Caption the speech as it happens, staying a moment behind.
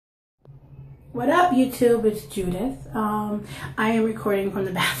What up, YouTube? It's Judith. I am recording from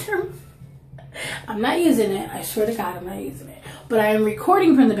the bathroom. I'm not using it. I swear to God, I'm not using it. But I am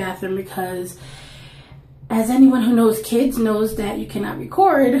recording from the bathroom because, as anyone who knows kids knows, that you cannot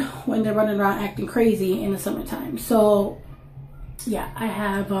record when they're running around acting crazy in the summertime. So, yeah, I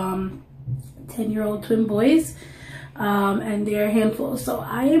have 10-year-old twin boys, and they're a handful. So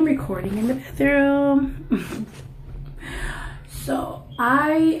I am recording in the bathroom. So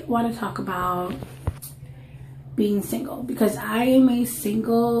I want to talk about being single because I am a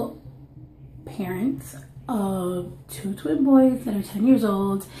single parent of 2 twin boys that are 10 years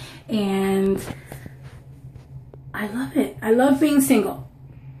old, and I love it. I love being single.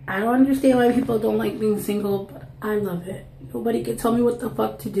 I don't understand why people don't like being single, but I love it. Nobody can tell me what the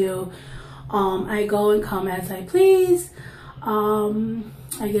fuck to do. I go and come as I please. I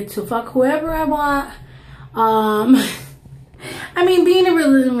get to fuck whoever I want. I mean, being in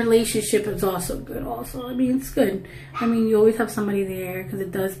a relationship is also good also. I mean, it's good. I mean, you always have somebody there because it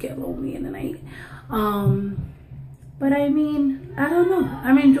does get lonely in the night. But I mean, I don't know.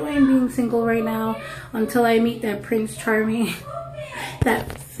 I'm enjoying being single right now until I meet that Prince Charming,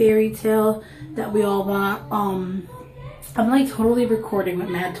 that fairy tale that we all want. I'm like totally recording with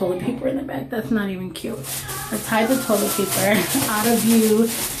mad toilet paper in the back. That's not even cute. Let's hide the toilet paper out of view.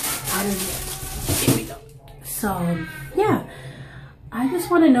 Out of view. Here we go. So, yeah. I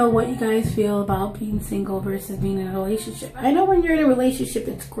just want to know what you guys feel about being single versus being in a relationship. I know when you're in a relationship,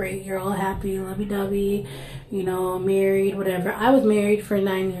 it's great. You're all happy, lovey-dovey, you know, married, whatever. I was married for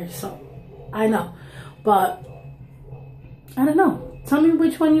 9 years, so I know. But, I don't know. Tell me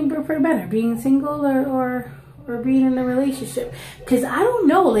which one you prefer better, being single or being in a relationship. Because I don't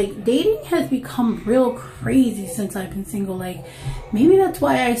know, like, dating has become real crazy since I've been single. Like, maybe that's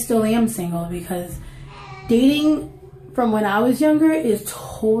why I still am single, because dating from when I was younger is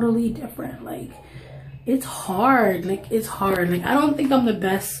totally different. Like, it's hard. Like, it's hard. Like, I don't think I'm the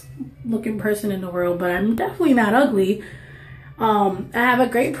best looking person in the world, but I'm definitely not ugly. I have a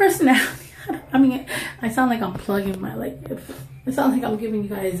great personality. I mean, I sound like I'm plugging my, like, it sounds like I'm giving you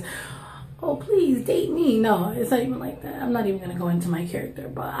guys, oh, please date me. No, it's not even like that. I'm not even going to go into my character,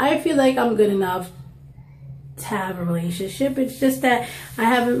 but I feel like I'm good enough to have a relationship. It's just that I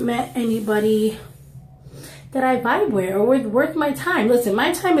haven't met anybody that I vibe with or worth my time. Listen,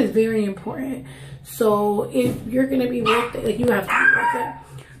 my time is very important. So if you're gonna be worth it, like, you have to be worth it.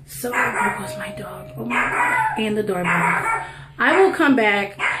 So there goes my dog. Oh my God. And the doorbell. I will come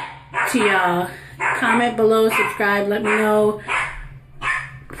back to y'all. Comment below, subscribe, let me know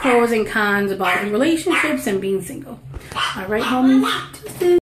pros and cons about relationships and being single. All right, homies.